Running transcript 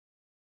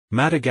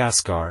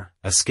Madagascar,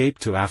 escape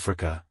to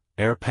Africa,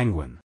 air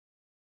penguin.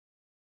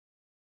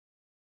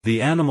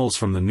 The animals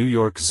from the New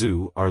York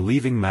Zoo are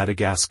leaving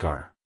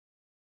Madagascar.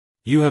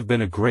 You have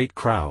been a great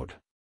crowd.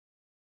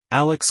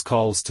 Alex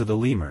calls to the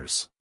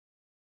lemurs.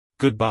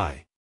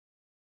 Goodbye.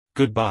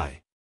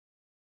 Goodbye.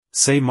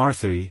 Say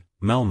Martha,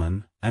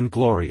 Melman, and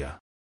Gloria.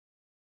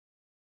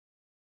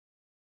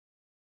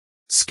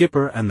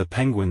 Skipper and the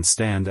penguin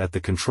stand at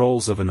the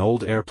controls of an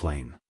old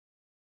airplane.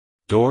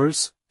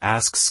 Doors?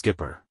 Asks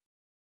Skipper.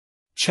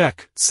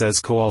 Check, says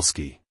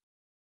Kowalski.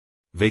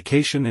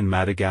 Vacation in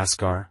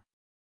Madagascar?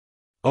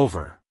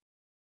 Over.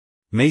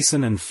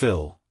 Mason and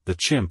Phil, the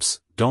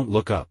chimps, don't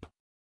look up.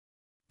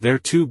 They're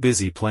too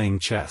busy playing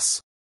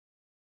chess.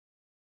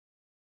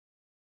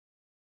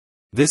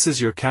 This is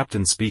your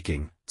captain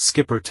speaking,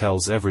 Skipper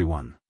tells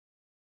everyone.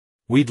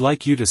 We'd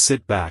like you to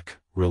sit back,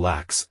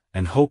 relax,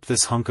 and hope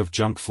this hunk of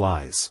junk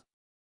flies.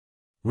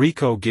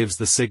 Rico gives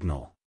the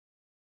signal.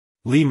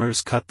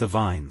 Lemurs cut the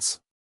vines.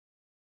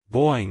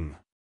 Boing!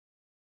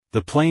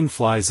 The plane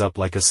flies up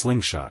like a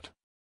slingshot.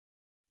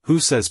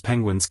 Who says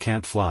penguins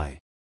can't fly?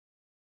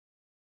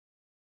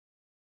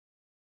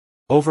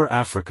 Over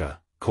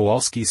Africa,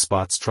 Kowalski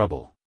spots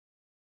trouble.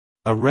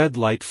 A red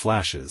light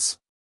flashes.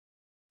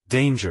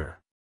 Danger.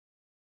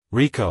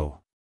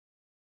 Rico.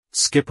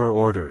 Skipper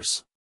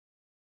orders.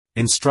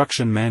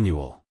 Instruction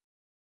manual.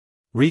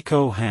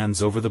 Rico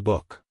hands over the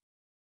book.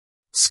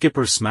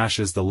 Skipper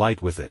smashes the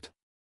light with it.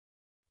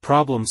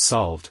 Problem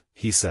solved,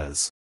 he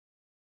says.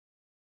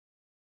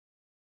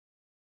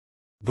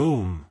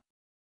 Boom.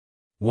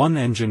 One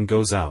engine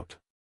goes out.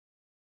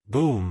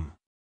 Boom.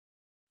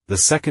 The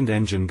second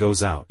engine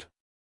goes out.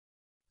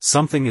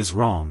 Something is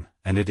wrong,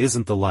 and it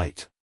isn't the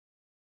light.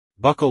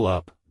 Buckle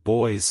up,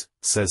 boys,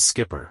 says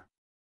Skipper.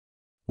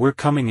 We're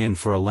coming in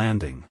for a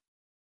landing.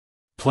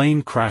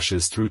 Plane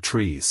crashes through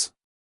trees.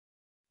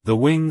 The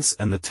wings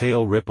and the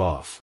tail rip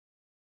off.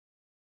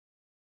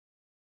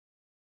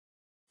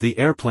 The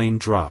airplane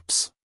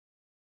drops.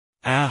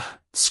 Ah,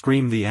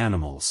 scream the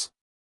animals.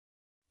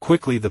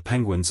 Quickly the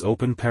penguins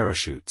open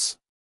parachutes.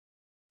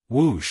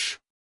 Whoosh!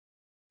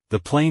 The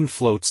plane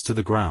floats to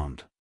the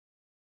ground.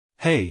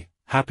 Hey,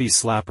 happy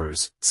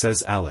slappers,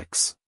 says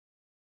Alex.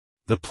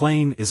 The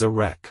plane is a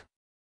wreck.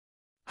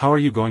 How are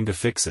you going to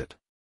fix it?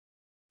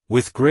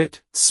 With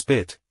grit,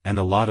 spit, and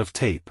a lot of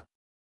tape.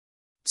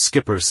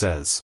 Skipper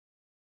says.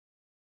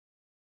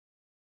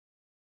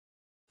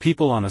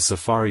 People on a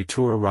safari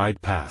tour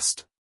ride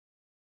past.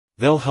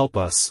 They'll help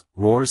us,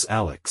 roars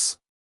Alex.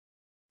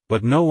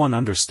 But no one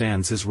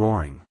understands his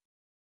roaring.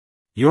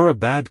 You're a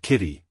bad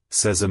kitty,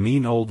 says a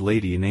mean old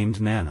lady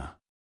named Nana.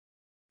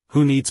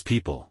 Who needs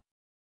people?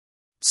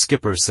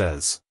 Skipper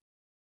says.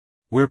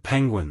 We're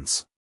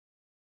penguins.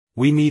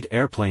 We need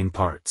airplane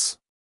parts.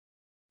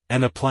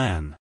 And a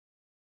plan.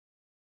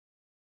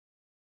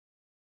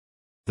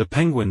 The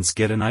penguins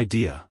get an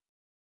idea.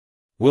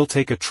 We'll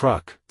take a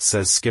truck,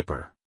 says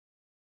Skipper.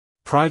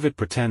 Private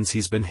pretends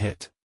he's been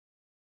hit.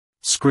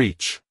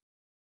 Screech.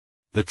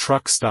 The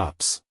truck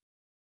stops.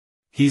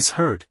 He's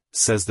hurt,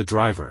 says the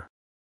driver.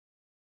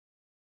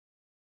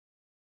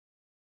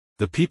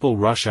 The people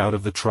rush out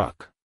of the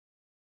truck.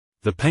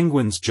 The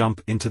penguins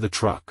jump into the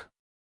truck.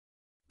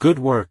 Good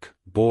work,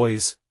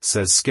 boys,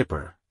 says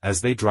Skipper, as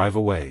they drive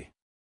away.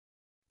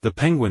 The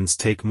penguins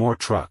take more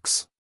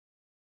trucks.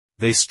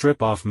 They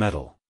strip off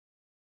metal.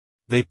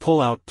 They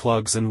pull out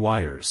plugs and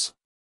wires.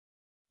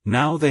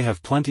 Now they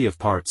have plenty of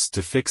parts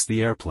to fix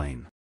the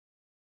airplane.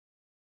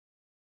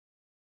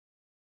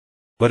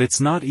 But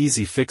it's not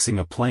easy fixing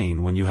a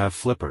plane when you have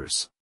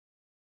flippers.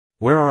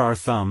 Where are our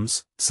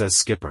thumbs, says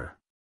Skipper.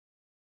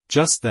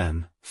 Just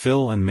then,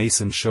 Phil and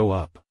Mason show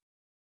up.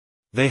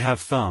 They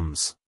have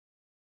thumbs.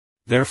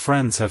 Their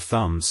friends have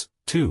thumbs,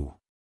 too.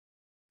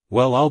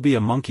 Well, I'll be a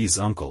monkey's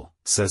uncle,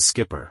 says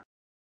Skipper.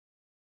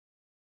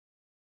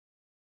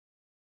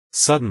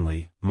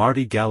 Suddenly,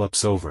 Marty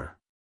gallops over.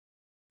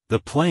 The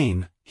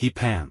plane, he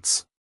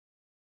pants.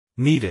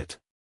 Need it.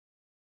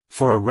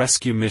 For a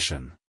rescue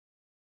mission.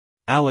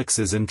 Alex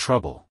is in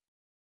trouble.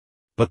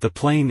 But the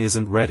plane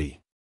isn't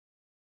ready.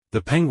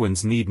 The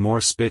penguins need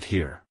more spit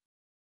here.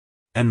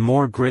 And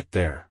more grit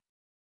there.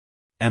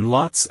 And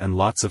lots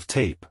of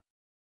tape.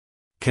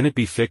 Can it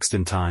be fixed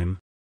in time?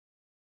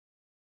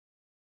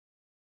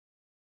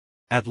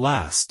 At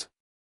last.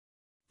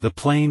 The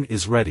plane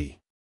is ready.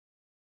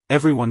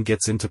 Everyone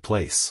gets into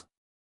place.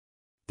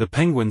 The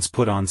penguins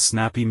put on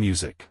snappy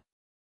music.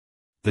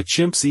 The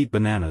chimps eat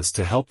bananas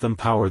to help them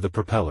power the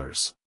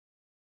propellers.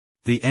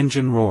 The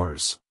engine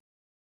roars.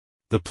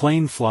 The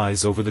plane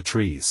flies over the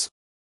trees.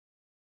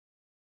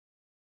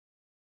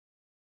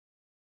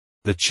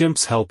 The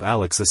chimps help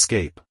Alex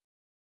escape.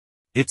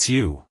 It's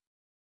you.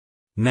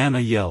 Nana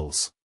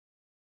yells.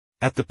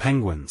 At the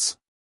penguins.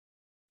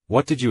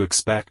 What did you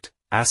expect?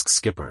 Asks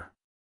Skipper.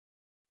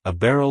 A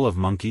barrel of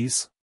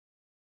monkeys?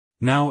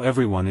 Now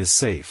everyone is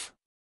safe.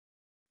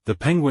 The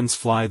penguins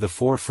fly the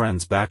four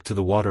friends back to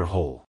the water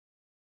hole.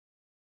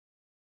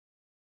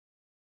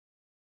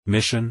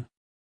 Mission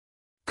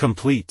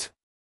complete.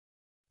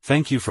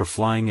 Thank you for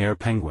flying Air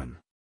Penguin.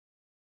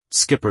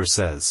 Skipper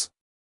says.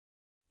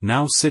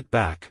 Now sit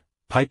back,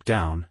 pipe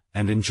down,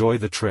 and enjoy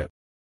the trip.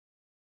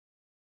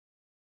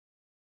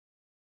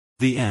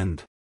 The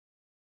end.